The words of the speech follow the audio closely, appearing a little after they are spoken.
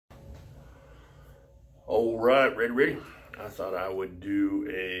All right, ready? I thought I would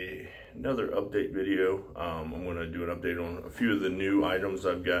do another update video. I'm going to do an update on a few of the new items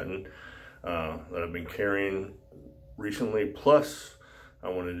I've gotten that I've been carrying recently. Plus, I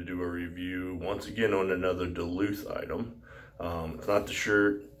wanted to do a review once again on another Duluth item. It's not the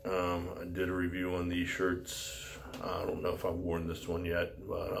shirt. I did a review on these shirts. I don't know if I've worn this one yet,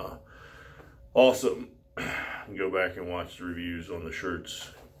 but awesome. Go back and watch the reviews on the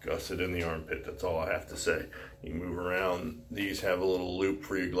shirts. Gusset in the armpit, that's all I have to say. You can move around. These have a little loop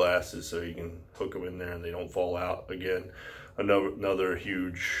for your glasses so you can hook them in there and they don't fall out. Again, another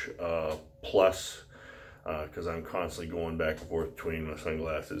huge plus, because I'm constantly going back and forth between my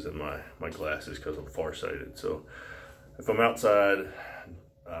sunglasses and my glasses because I'm farsighted. So if I'm outside,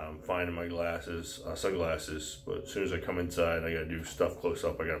 I'm finding my sunglasses, but as soon as I come inside, I gotta do stuff close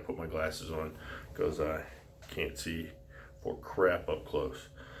up. I gotta put my glasses on because I can't see for crap up close.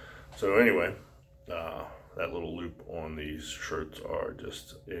 So anyway, that little loop on these shirts are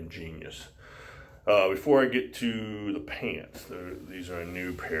just ingenious. Before I get to the pants, these are a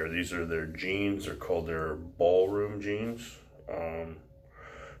new pair. These are their jeans. They're called their ballroom jeans.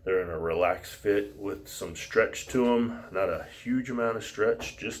 They're in a relaxed fit with some stretch to them. Not a huge amount of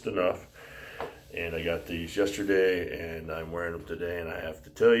stretch, just enough. And I got these yesterday and I'm wearing them today, and I have to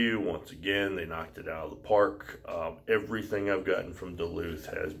tell you, once again, they knocked it out of the park. Everything I've gotten from Duluth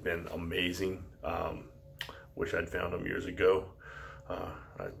has been amazing. Wish I'd found them years ago.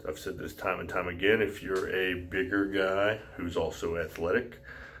 I've said this time and time again, if you're a bigger guy who's also athletic,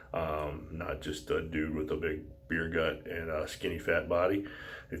 not just a dude with a big beer gut and a skinny fat body,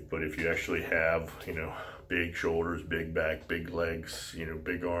 but if you actually have, big shoulders, big back, big legs,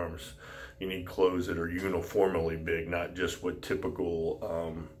 big arms, you need clothes that are uniformly big, not just what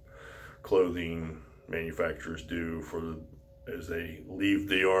typical clothing manufacturers do as they leave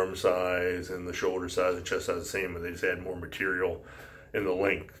the arm size and the shoulder size and chest size the same, but they just add more material in the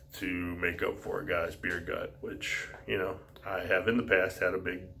length to make up for a guy's beer gut, which, I have in the past had a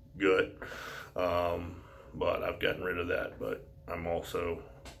big gut, but I've gotten rid of that. But I'm also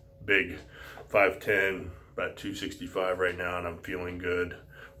big, 5'10", about 265 right now, and I'm feeling good.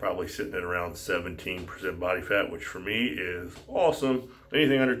 Probably sitting at around 17% body fat, which for me is awesome.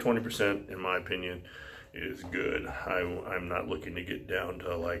 Anything under 20%, in my opinion, is good. I'm not looking to get down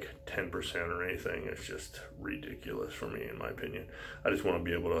to like 10% or anything. It's just ridiculous for me, in my opinion. I just want to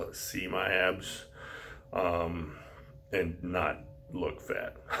be able to see my abs and not look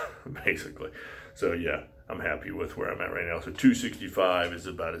fat, basically. So yeah, I'm happy with where I'm at right now. So 265 is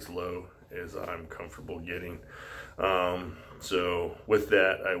about as low as I'm comfortable getting. So with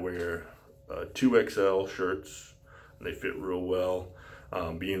that, I wear 2XL shirts, and they fit real well.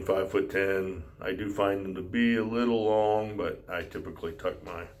 Being 5'10", I do find them to be a little long, but I typically tuck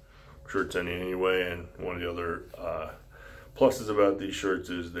my shirts in anyway. And one of the other pluses about these shirts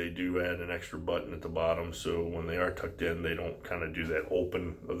is they do add an extra button at the bottom, so when they are tucked in, they don't kind of do that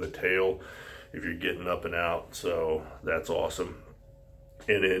open of the tail if you're getting up and out. So that's awesome.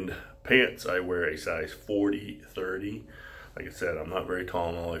 And in pants, I wear a size 40-30. Like I said, I'm not very tall,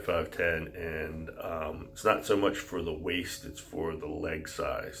 I'm only 5'10", and it's not so much for the waist, it's for the leg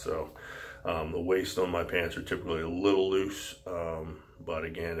size. So the waist on my pants are typically a little loose, but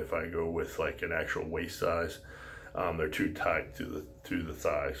again, if I go with like an actual waist size, they're too tight to the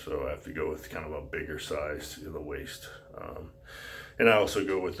thigh, so I have to go with kind of a bigger size in the waist. And I also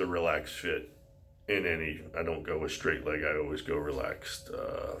go with the relaxed fit. I don't go with straight leg, I always go relaxed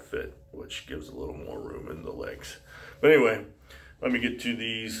fit, which gives a little more room in the legs. But anyway, let me get to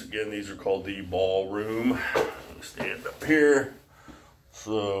these. Again, these are called the Ballroom. Stand up here.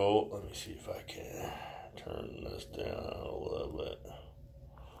 So let me see if I can turn this down a little bit.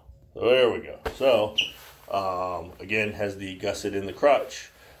 So there we go. So again, has the gusset in the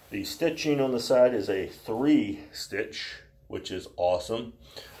crotch. The stitching on the side is a 3-stitch, which is awesome.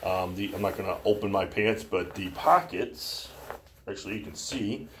 I'm not gonna open my pants, but the pockets, actually you can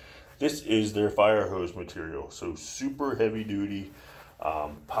see, this is their fire hose material. So super heavy duty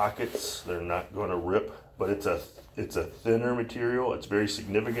pockets. They're not gonna rip, but it's a thinner material. It's very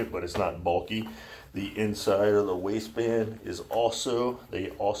significant, but it's not bulky. The inside of the waistband is they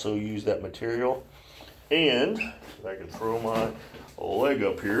also use that material. And if I can throw my leg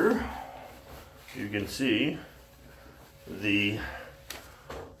up here, you can see the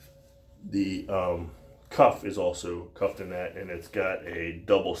cuff is also cuffed in that, and it's got a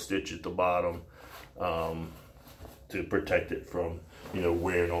double stitch at the bottom to protect it from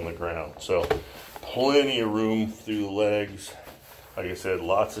wearing on the ground. So plenty of room through the legs. Like I said,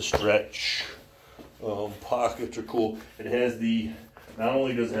 lots of stretch. Pockets are cool. It has the not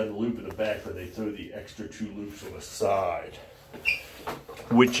only does it have the loop in the back, but they throw the extra 2 loops on the side,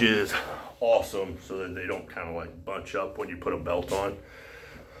 which is awesome, so that they don't kind of like bunch up when you put a belt on.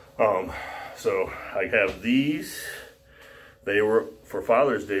 So I have these. They were for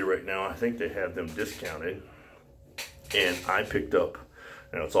Father's Day right now. I think they have them discounted, and I picked up,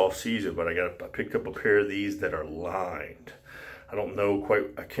 now it's off season, but I picked up a pair of these that are lined. I don't know quite,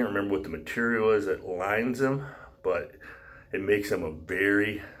 I can't remember what the material is that lines them, but it makes them a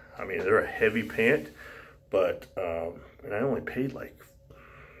very, I mean, they're a heavy pant, but, and I only paid like,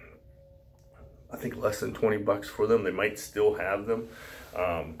 I think less than 20 bucks for them. They might still have them,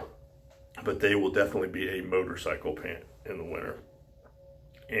 but they will definitely be a motorcycle pant in the winter.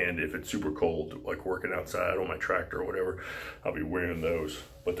 And if it's super cold, like working outside on my tractor or whatever, I'll be wearing those.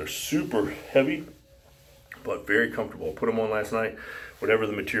 But they're super heavy, but very comfortable. I put them on last night. Whatever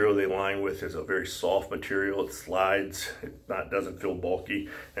the material they line with is a very soft material. It slides, it doesn't feel bulky,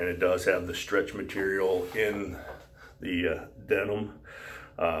 and it does have the stretch material in the denim.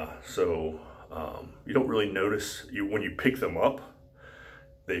 You don't really notice, when you pick them up,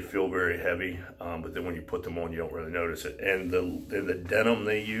 they feel very heavy, but then when you put them on, you don't really notice it. And the denim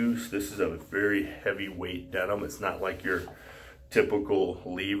they use, this is a very heavyweight denim. It's not like your typical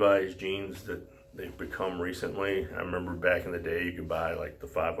Levi's jeans that they've become recently. I remember back in the day, you could buy like the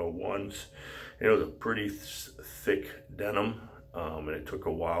 501s. It was a pretty thick denim, and it took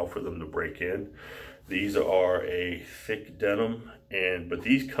a while for them to break in. These are a thick denim, but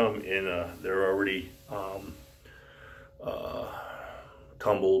these come in they're already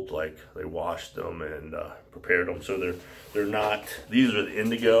tumbled, like they washed them and prepared them, so they're not, these are the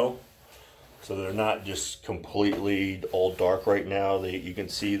indigo, so they're not just completely all dark right now. You can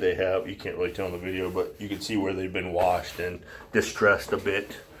see they have, you can't really tell in the video, but you can see where they've been washed and distressed a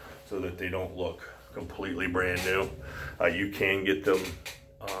bit so that they don't look completely brand new. You can get them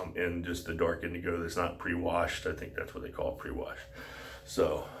in just the dark indigo that's not pre-washed. I think that's what they call it, pre-washed.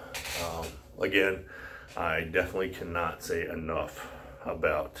 So again, I definitely cannot say enough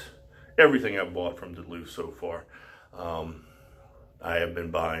about everything I've bought from Duluth so far. I have been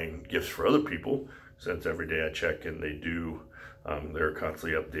buying gifts for other people since every day I check, and they do, they're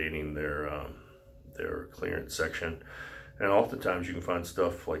constantly updating their clearance section. And oftentimes you can find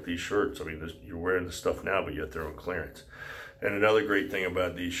stuff like these shirts. I mean, you're wearing this stuff now, but yet they're on clearance. And another great thing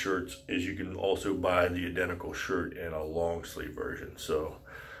about these shirts is you can also buy the identical shirt in a long sleeve version. So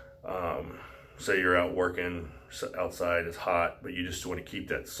say you're out working outside, it's hot, but you just want to keep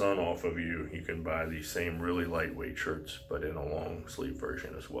that sun off of you, you can buy these same really lightweight shirts, but in a long sleeve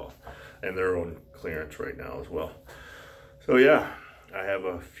version as well. And they're on clearance right now as well. So yeah, I have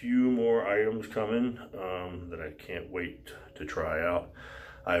a few more items coming that I can't wait to try out.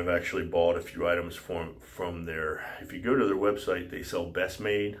 I've actually bought a few items from their, if you go to their website, they sell Best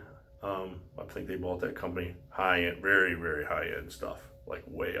Made. I think they bought that company, high-end, very, very high-end stuff, like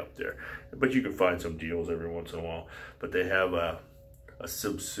way up there. But you can find some deals every once in a while. But they have a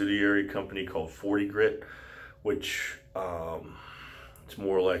subsidiary company called 40 Grit, which it's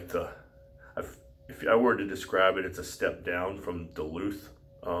more like if I were to describe it, it's a step down from Duluth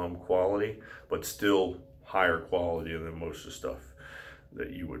quality, but still higher quality than most of the stuff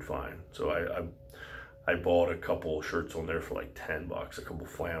that you would find. So I bought a couple shirts on there for like 10 bucks, a couple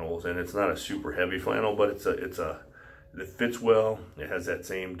flannels, and it's not a super heavy flannel, but it fits well. It has that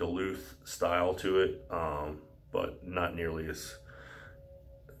same Duluth style to it, but not nearly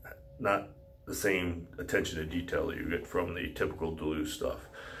not the same attention to detail that you get from the typical Duluth stuff.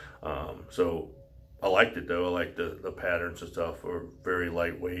 So I liked it though. I liked the patterns and stuff are very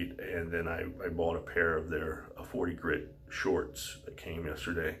lightweight. And then I bought a pair of their 40 Grit shorts that came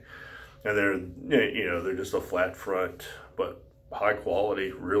yesterday. And they're just a flat front, but high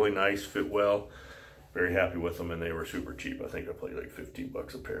quality, really nice, fit well. Very happy with them, and they were super cheap. I think I paid like 15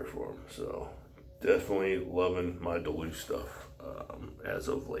 bucks a pair for them. So definitely loving my Duluth stuff as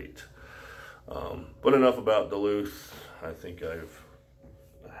of late. But enough about Duluth. I think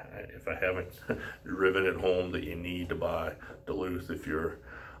if I haven't driven it home that you need to buy Duluth if you're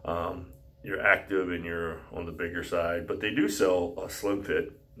active and you're on the bigger side. But they do sell a slim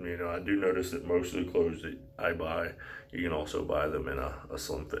fit. You know, I do notice that most of the clothes that I buy, you can also buy them in a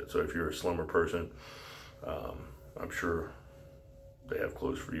slim fit. So if you're a slimmer person, I'm sure they have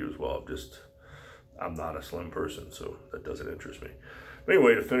clothes for you as well. I'm not a slim person, so that doesn't interest me. But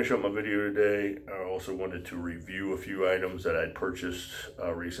anyway, to finish up my video today, I also wanted to review a few items that I'd purchased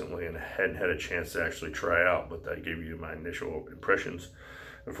recently and hadn't had a chance to actually try out, but I gave you my initial impressions.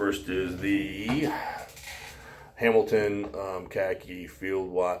 The first is the Hamilton khaki field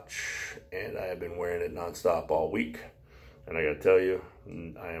watch, and I have been wearing it nonstop all week. And I gotta tell you,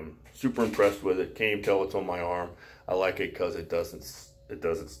 I am super impressed with it. Can't even tell it's on my arm. I like it because it doesn't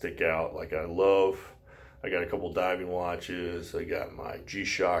stick out. Like I got a couple diving watches. I got my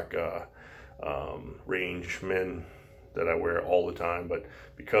G-Shock Rangeman that I wear all the time, but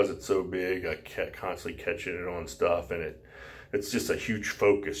because it's so big, I constantly catching it on stuff, and it's just a huge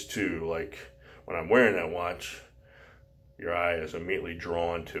focus too. Like when I'm wearing that watch, your eye is immediately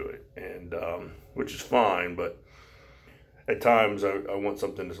drawn to it, and which is fine, but at times I want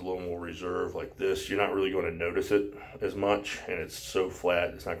something that's a little more reserved like this. You're not really going to notice it as much, and it's so flat,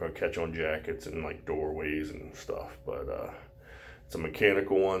 it's not going to catch on jackets and like doorways and stuff, but it's a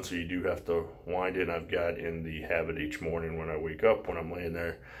mechanical one, so you do have to wind it. And I've got in the habit each morning when I wake up, when I'm laying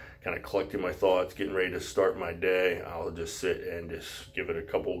there kind of collecting my thoughts, getting ready to start my day, I'll just sit and just give it a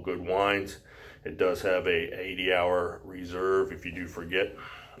couple good winds. It does have a 80-hour reserve. If you do forget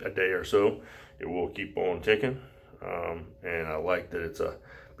a day or so, it will keep on ticking. And I like that it's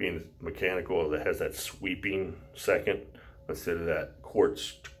being mechanical, that has that sweeping second instead of that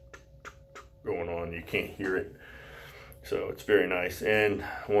quartz going on. You can't hear it. So it's very nice. And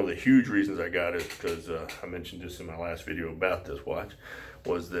one of the huge reasons I got it, because I mentioned this in my last video about this watch,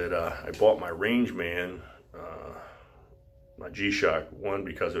 was that I bought my Rangeman, my G-Shock, one,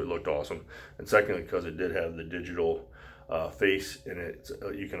 because it looked awesome, and secondly, because it did have the digital face in it.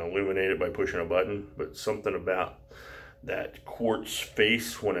 You can illuminate it by pushing a button, but something about that quartz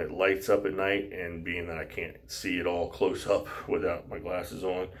face when it lights up at night, and being that I can't see it all close up without my glasses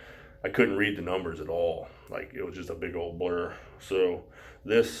on, I couldn't read the numbers at all. Like, it was just a big old blur. So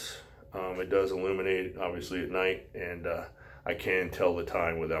this, it does illuminate obviously at night, and I can tell the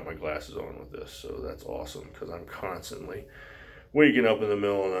time without my glasses on with this. So that's awesome, because I'm constantly waking up in the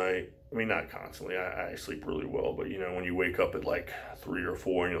middle of the night. I mean, not constantly, I sleep really well, but you know, when you wake up at like 3 or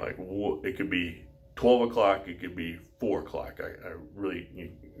 4 and you're like, whoa, it could be 12 o'clock, it could be 4 o'clock. I really,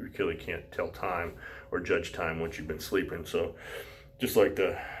 you really can't tell time or judge time once you've been sleeping. So just like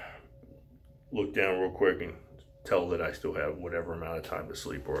to look down real quick and tell that I still have whatever amount of time to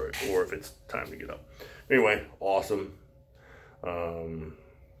sleep, or if it's time to get up. Anyway, awesome.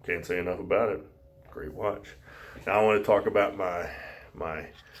 Can't say enough about it. Great watch. Now I want to talk about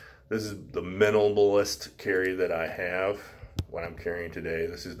this is the minimalist carry that I have, what I'm carrying today.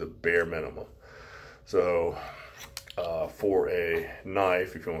 This is the bare minimum. So for a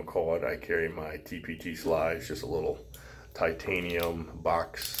knife, if you want to call it, I carry my TPT slice, just a little titanium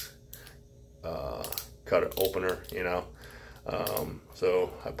box cut opener, you know.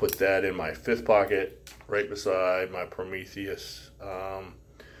 So I put that in my 5th pocket right beside my Prometheus,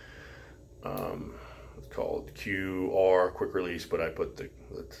 it's called QR quick release, but I put the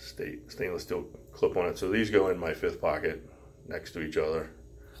stainless steel clip on it. So these go in my 5th pocket next to each other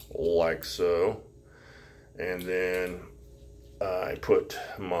like so. And then I put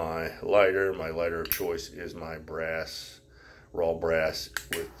my lighter of choice is my raw brass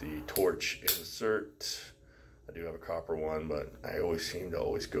with the torch insert. I do have a copper one, but I always seem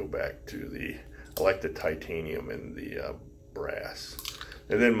to go back to I like the titanium and the brass.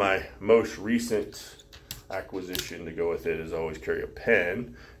 And then my most recent acquisition to go with it is always carry a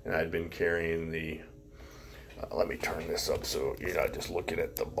pen, and I'd been carrying the let me turn this up so you're not just looking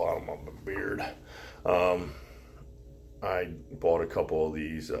at the bottom of my beard. I bought a couple of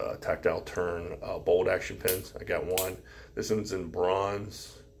these tactile turn bolt action pens. I got one. This one's in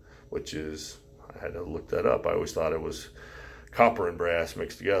bronze, which is, I had to look that up. I always thought it was copper and brass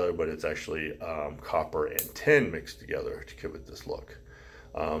mixed together, but it's actually copper and tin mixed together to give it this look.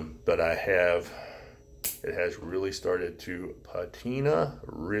 But it has really started to patina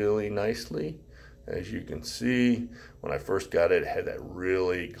really nicely. As you can see, when I first got it, it had that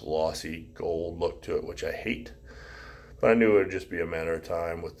really glossy gold look to it, which I hate. But I knew it would just be a matter of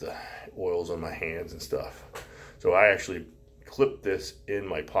time with the oils on my hands and stuff. So I actually clipped this in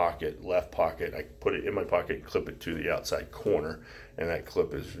my pocket, left pocket. I put it in my pocket and clip it to the outside corner. And that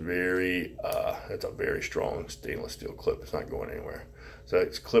clip is it's a very strong stainless steel clip. It's not going anywhere. So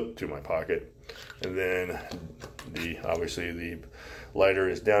it's clipped to my pocket. And then obviously the lighter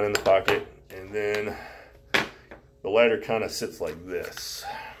is down in the pocket. And then the lighter kind of sits like this.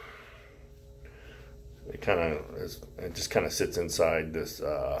 It just kind of sits inside this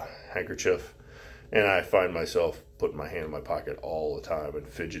handkerchief, and I find myself putting my hand in my pocket all the time and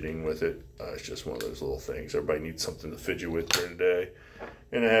fidgeting with it. It's just one of those little things. Everybody needs something to fidget with during the day,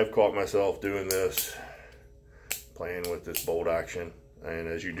 and I have caught myself doing this, playing with this bolt action. And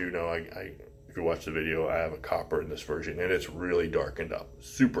as you do know, if you watch the video, I have a copper in this version, and it's really darkened up,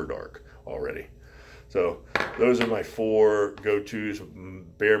 super dark already. So those are my 4 go-tos,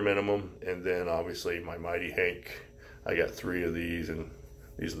 bare minimum, and then obviously my Mighty Hank I got 3 of these, and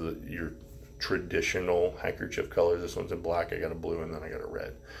these are your traditional handkerchief colors. This one's in black, I got a blue, and then I got a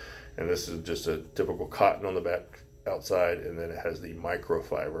red. And this is just a typical cotton on the back outside, and then it has the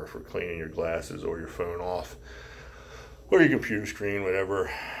microfiber for cleaning your glasses or your phone off, or your computer screen, whatever.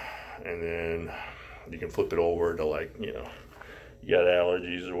 And then you can flip it over to, like, you know, you got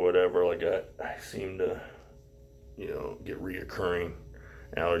allergies or whatever, like I seem to, you know, get reoccurring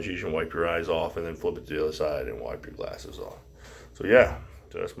allergies, and wipe your eyes off, and then flip it to the other side and wipe your glasses off. So yeah,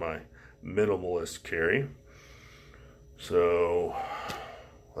 so that's my minimalist carry. So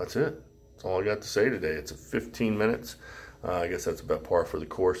that's it. That's all I got to say today. It's 15 minutes. I guess that's about par for the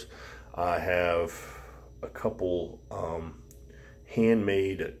course. I have a couple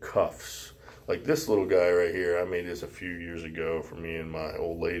handmade cuffs. Like this little guy right here, I made this a few years ago for me and my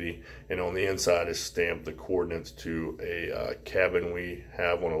old lady. And on the inside is stamped the coordinates to a cabin we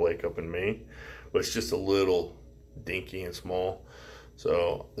have on a lake up in Maine. But it's just a little dinky and small.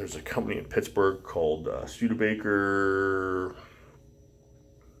 So there's a company in Pittsburgh called Studebaker,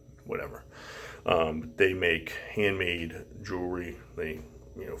 whatever. They make handmade jewelry. They,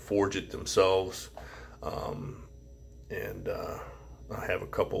 you know, forge it themselves. And I have a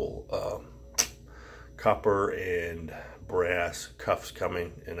couple copper and brass cuffs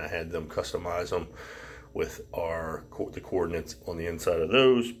coming, and I had them customize them with the coordinates on the inside of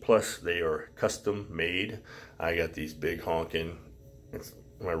those. Plus they are custom made. I got these big honking,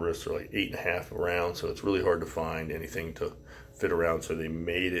 my wrists are like 8.5 around, so it's really hard to find anything to fit around, so they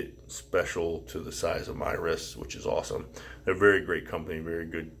made it special to the size of my wrists, which is awesome. They're a very great company, very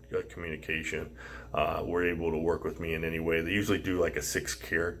good communication. Were able to work with me in any way. They usually do like a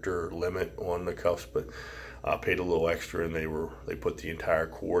 6-character limit on the cuffs, but I paid a little extra, and they put the entire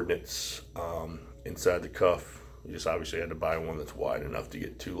coordinates inside the cuff. You just obviously had to buy one that's wide enough to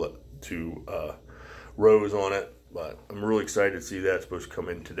get two rows on it. But I'm really excited to see that. It's supposed to come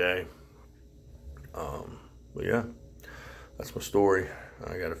in today. But yeah, that's my story.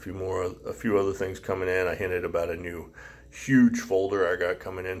 I got a few other things coming in. I hinted about a new huge folder I got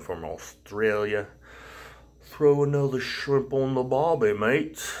coming in from Australia. Throw another shrimp on the barbie,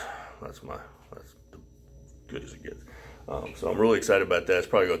 mate. That's good as it gets. So I'm really excited about that. It's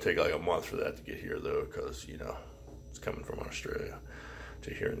probably going to take like a month for that to get here, though, because, you know, it's coming from Australia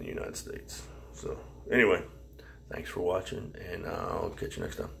to here in the United States. So anyway, thanks for watching, and I'll catch you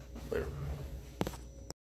next time. Later.